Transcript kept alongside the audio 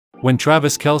When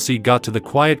Travis Kelce got to the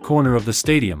quiet corner of the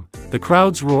stadium, the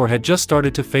crowd's roar had just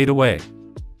started to fade away.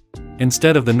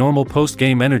 Instead of the normal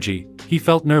post-game energy, he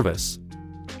felt nervous.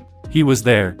 He was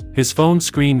there, his phone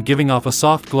screen giving off a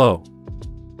soft glow.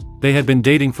 They had been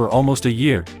dating for almost a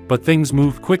year, but things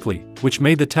moved quickly, which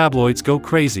made the tabloids go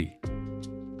crazy.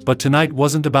 But tonight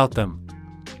wasn't about them.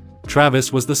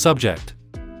 Travis was the subject.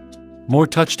 More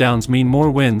touchdowns mean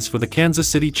more wins for the Kansas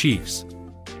City Chiefs.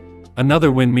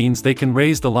 Another win means they can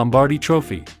raise the Lombardi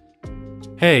Trophy.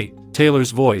 "Hey,"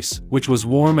 Taylor's voice, which was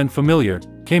warm and familiar,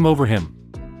 came over him.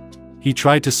 He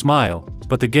tried to smile,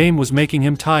 but the game was making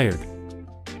him tired.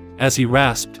 As he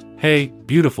rasped, "Hey,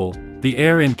 beautiful," the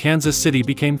air in Kansas City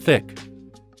became thick.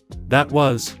 "That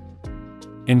was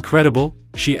incredible?"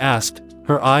 she asked,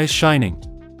 her eyes shining.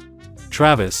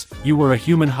 "Travis, you were a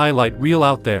human highlight reel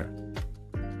out there."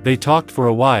 They talked for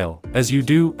a while, as you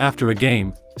do after a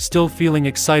game, still feeling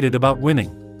excited about winning.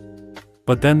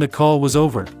 But then the call was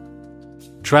over.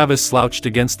 Travis slouched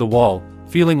against the wall,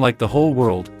 feeling like the whole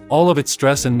world, all of its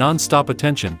stress and non-stop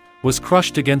attention, was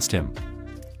crushed against him.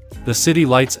 The city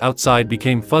lights outside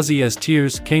became fuzzy as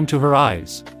tears came to her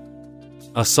eyes.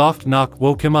 A soft knock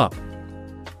woke him up.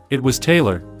 It was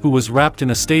Taylor, who was wrapped in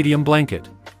a stadium blanket.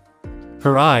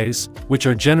 Her eyes, which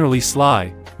are generally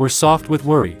sly, were soft with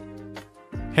worry.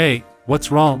 "Hey,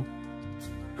 what's wrong?"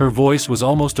 Her voice was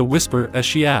almost a whisper as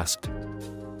she asked.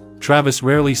 Travis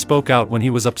rarely spoke out when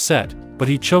he was upset, but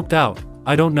he choked out,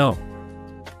 "I don't know.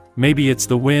 Maybe it's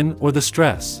the win or the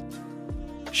stress."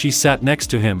 She sat next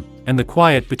to him, and the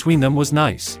quiet between them was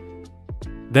nice.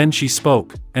 Then she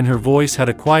spoke, and her voice had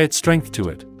a quiet strength to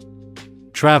it.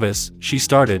 "Travis," she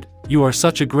started, "you are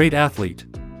such a great athlete.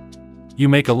 You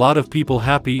make a lot of people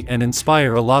happy and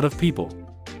inspire a lot of people.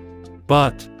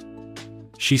 But..."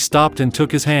 She stopped and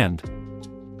took his hand.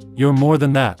 "You're more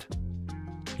than that.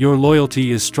 Your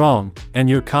loyalty is strong, and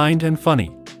you're kind and funny.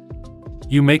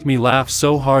 You make me laugh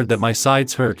so hard that my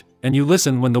sides hurt, and you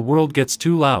listen when the world gets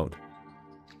too loud."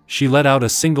 She let out a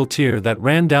single tear that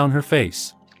ran down her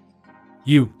face.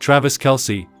 "You, Travis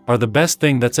Kelce, are the best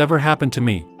thing that's ever happened to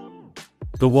me."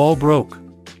 The wall broke.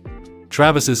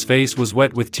 Travis's face was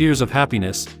wet with tears of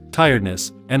happiness,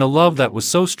 tiredness, and a love that was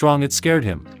so strong it scared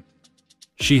him.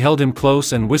 She held him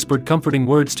close and whispered comforting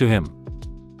words to him.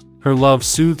 Her love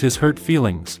soothed his hurt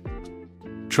feelings.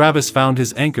 Travis found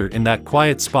his anchor in that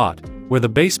quiet spot, where the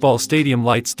baseball stadium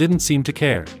lights didn't seem to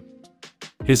care.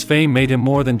 His fame made him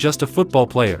more than just a football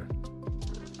player.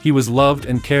 He was loved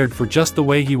and cared for just the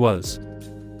way he was.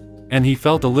 And he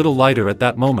felt a little lighter at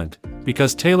that moment,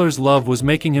 because Taylor's love was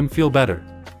making him feel better.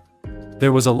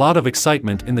 There was a lot of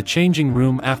excitement in the changing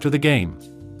room after the game.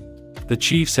 The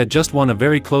Chiefs had just won a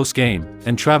very close game,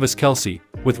 and Travis Kelce,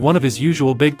 with one of his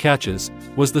usual big catches,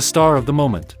 was the star of the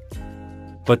moment.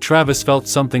 But Travis felt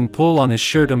something pull on his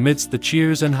shirt amidst the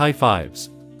cheers and high fives.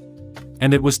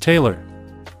 And it was Taylor.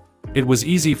 It was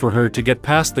easy for her to get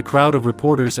past the crowd of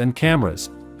reporters and cameras.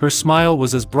 Her smile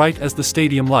was as bright as the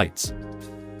stadium lights.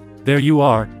 "There you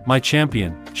are, my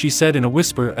champion," she said in a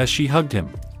whisper as she hugged him.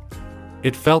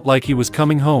 It felt like he was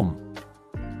coming home.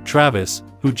 Travis,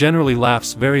 who generally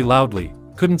laughs very loudly,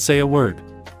 couldn't say a word.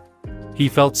 He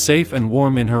felt safe and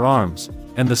warm in her arms,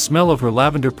 and the smell of her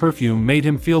lavender perfume made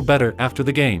him feel better after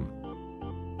the game.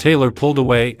 Taylor pulled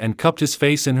away and cupped his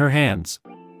face in her hands.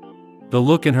 The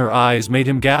look in her eyes made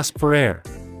him gasp for air.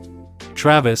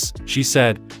 "Travis," she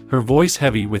said, her voice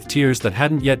heavy with tears that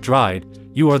hadn't yet dried,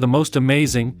 "you are the most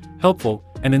amazing, helpful,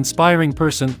 and inspiring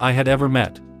person I had ever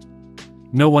met.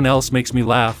 No one else makes me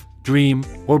laugh, dream,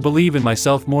 or believe in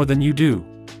myself more than you do."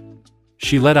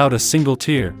 She let out a single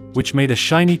tear, which made a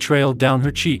shiny trail down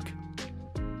her cheek.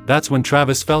 That's when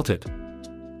Travis felt it.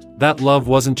 That love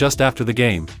wasn't just after the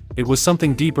game, it was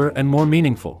something deeper and more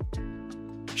meaningful.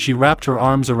 She wrapped her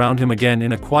arms around him again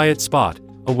in a quiet spot,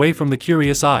 away from the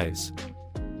curious eyes.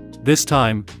 This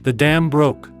time, the dam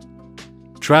broke.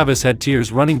 Travis had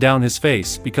tears running down his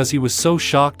face because he was so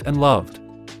shocked and loved.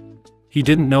 He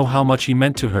didn't know how much he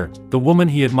meant to her, the woman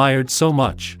he admired so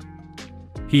much.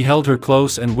 He held her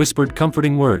close and whispered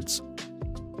comforting words.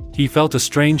 He felt a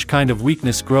strange kind of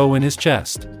weakness grow in his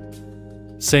chest.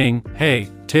 Saying, "Hey,"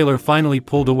 Taylor finally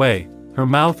pulled away, her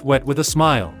mouth wet with a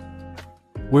smile.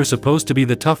 "We're supposed to be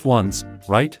the tough ones,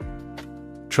 right?"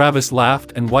 Travis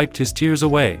laughed and wiped his tears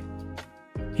away.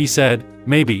 He said,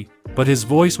 "Maybe," but his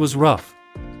voice was rough.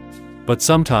 "But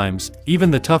sometimes,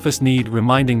 even the toughest need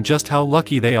reminding just how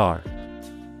lucky they are."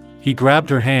 He grabbed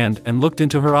her hand and looked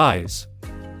into her eyes.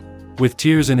 With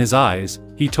tears in his eyes,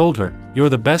 he told her, "You're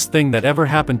the best thing that ever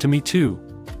happened to me too.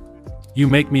 You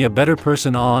make me a better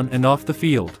person on and off the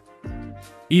field."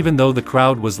 Even though the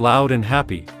crowd was loud and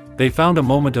happy, they found a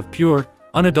moment of pure,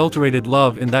 unadulterated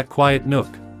love in that quiet nook.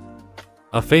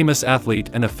 A famous athlete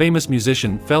and a famous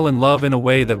musician fell in love in a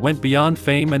way that went beyond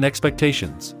fame and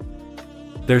expectations.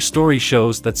 Their story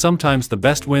shows that sometimes the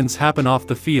best wins happen off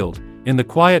the field, in the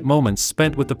quiet moments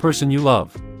spent with the person you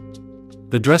love.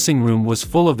 The dressing room was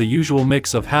full of the usual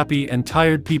mix of happy and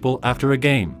tired people after a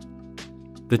game.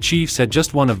 The Chiefs had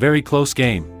just won a very close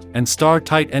game, and star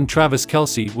tight end Travis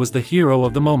Kelce was the hero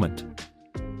of the moment.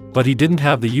 But he didn't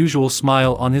have the usual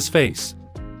smile on his face.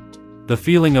 The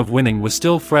feeling of winning was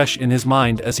still fresh in his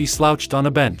mind as he slouched on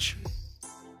a bench.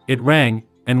 It rang,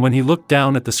 and when he looked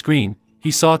down at the screen,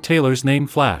 he saw Taylor's name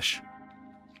flash.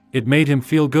 It made him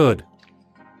feel good.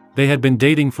 They had been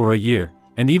dating for a year,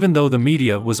 and even though the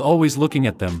media was always looking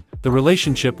at them, the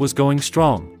relationship was going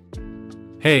strong.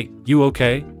 "Hey, you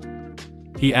okay?"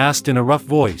 he asked in a rough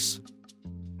voice.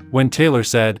 When Taylor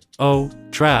said, "Oh,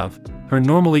 Trav," her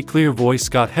normally clear voice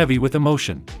got heavy with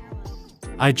emotion.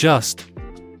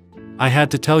 I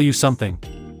had to tell you something."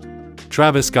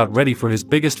 Travis got ready for his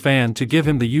biggest fan to give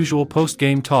him the usual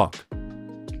post-game talk.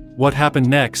 What happened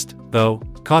next, though,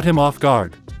 caught him off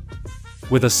guard.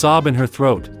 With a sob in her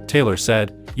throat, Taylor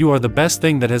said, "You are the best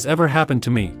thing that has ever happened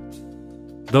to me."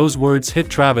 Those words hit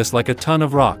Travis like a ton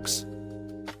of rocks.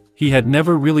 He had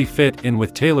never really fit in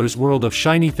with Taylor's world of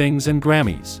shiny things and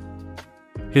Grammys.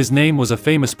 His name was a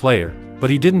famous player, but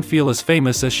he didn't feel as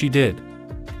famous as she did.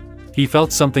 He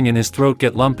felt something in his throat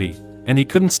get lumpy, and he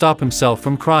couldn't stop himself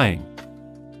from crying.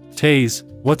 "Taze,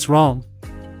 what's wrong?"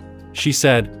 she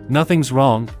said. "Nothing's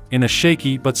wrong," in a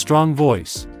shaky but strong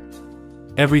voice.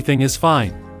 "Everything is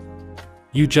fine.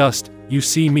 You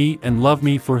see me and love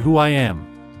me for who I am.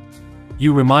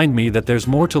 You remind me that there's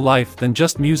more to life than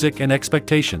just music and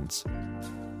expectations."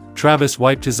 Travis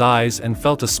wiped his eyes and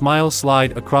felt a smile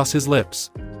slide across his lips.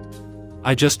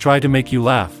 "I just try to make you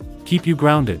laugh, keep you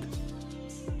grounded."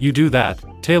 "You do that,"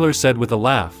 Taylor said with a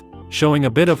laugh, showing a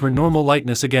bit of her normal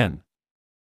lightness again.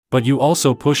 "But you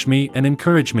also push me and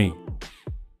encourage me.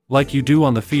 Like you do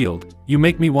on the field, you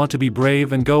make me want to be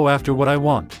brave and go after what I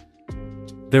want."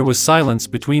 There was silence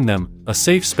between them, a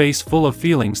safe space full of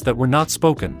feelings that were not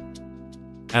spoken.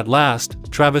 At last,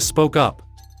 Travis spoke up.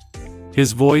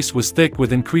 His voice was thick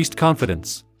with increased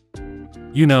confidence.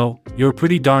 "You know, you're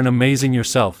pretty darn amazing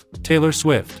yourself, Taylor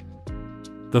Swift."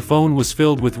 The phone was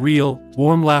filled with real,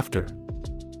 warm laughter.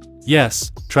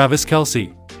 "Yes, Travis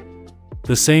Kelce.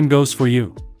 The same goes for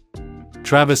you."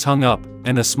 Travis hung up,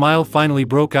 and a smile finally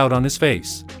broke out on his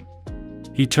face.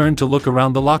 He turned to look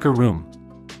around the locker room.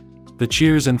 The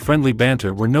cheers and friendly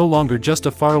banter were no longer just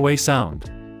a faraway sound.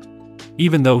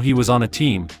 Even though he was on a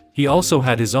team, he also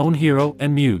had his own hero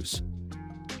and muse.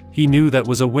 He knew that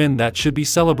was a win that should be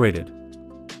celebrated.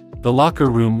 The locker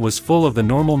room was full of the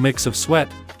normal mix of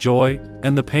sweat, joy,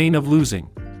 and the pain of losing.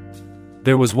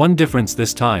 There was one difference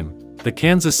this time: the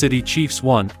Kansas City Chiefs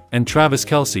won, and Travis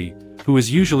Kelce, who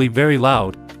is usually very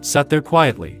loud, sat there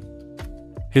quietly.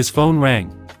 His phone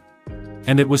rang.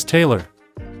 And it was Taylor.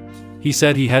 He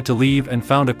said he had to leave and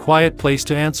found a quiet place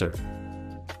to answer.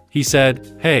 He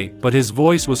said, "Hey," but his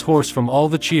voice was hoarse from all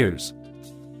the cheers.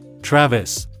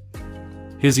 "Travis."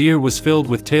 His ear was filled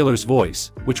with Taylor's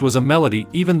voice, which was a melody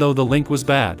even though the link was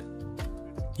bad.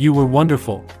 "You were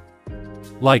wonderful.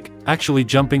 Like, actually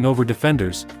jumping over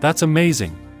defenders, that's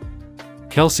amazing."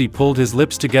 Kelce pulled his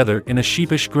lips together in a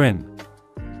sheepish grin.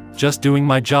 "Just doing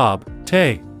my job,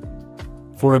 Tay."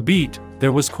 For a beat,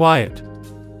 there was quiet.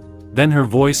 Then her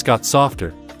voice got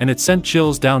softer, and it sent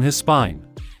chills down his spine.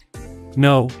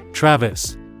 "No,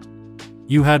 Travis.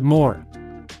 You had more.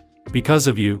 Because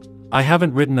of you, I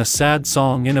haven't written a sad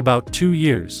song in about 2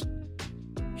 years."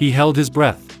 He held his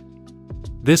breath.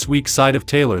 This weak side of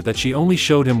Taylor that she only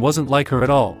showed him wasn't like her at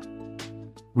all.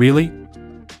 "Really?"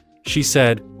 she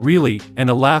said, "Really," and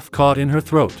a laugh caught in her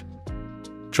throat.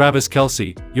 "Travis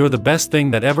Kelce, you're the best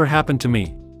thing that ever happened to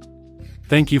me.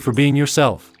 Thank you for being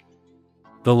yourself."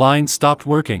 The line stopped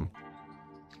working.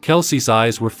 Kelce's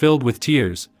eyes were filled with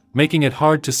tears, making it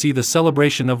hard to see the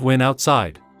celebration of win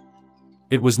outside.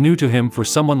 It was new to him for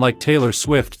someone like Taylor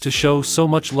Swift to show so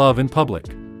much love in public.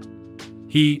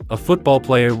 He, a football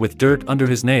player with dirt under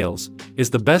his nails, is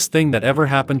the best thing that ever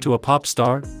happened to a pop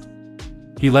star?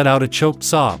 He let out a choked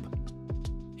sob.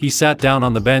 He sat down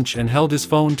on the bench and held his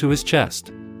phone to his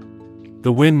chest.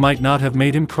 The win might not have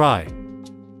made him cry.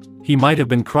 He might have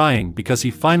been crying because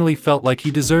he finally felt like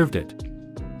he deserved it.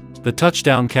 The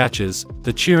touchdown catches,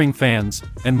 the cheering fans,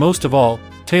 and most of all,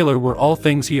 Taylor were all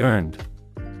things he earned.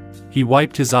 He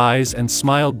wiped his eyes and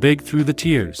smiled big through the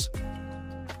tears.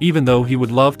 Even though he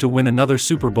would love to win another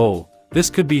Super Bowl, this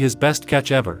could be his best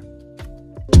catch ever.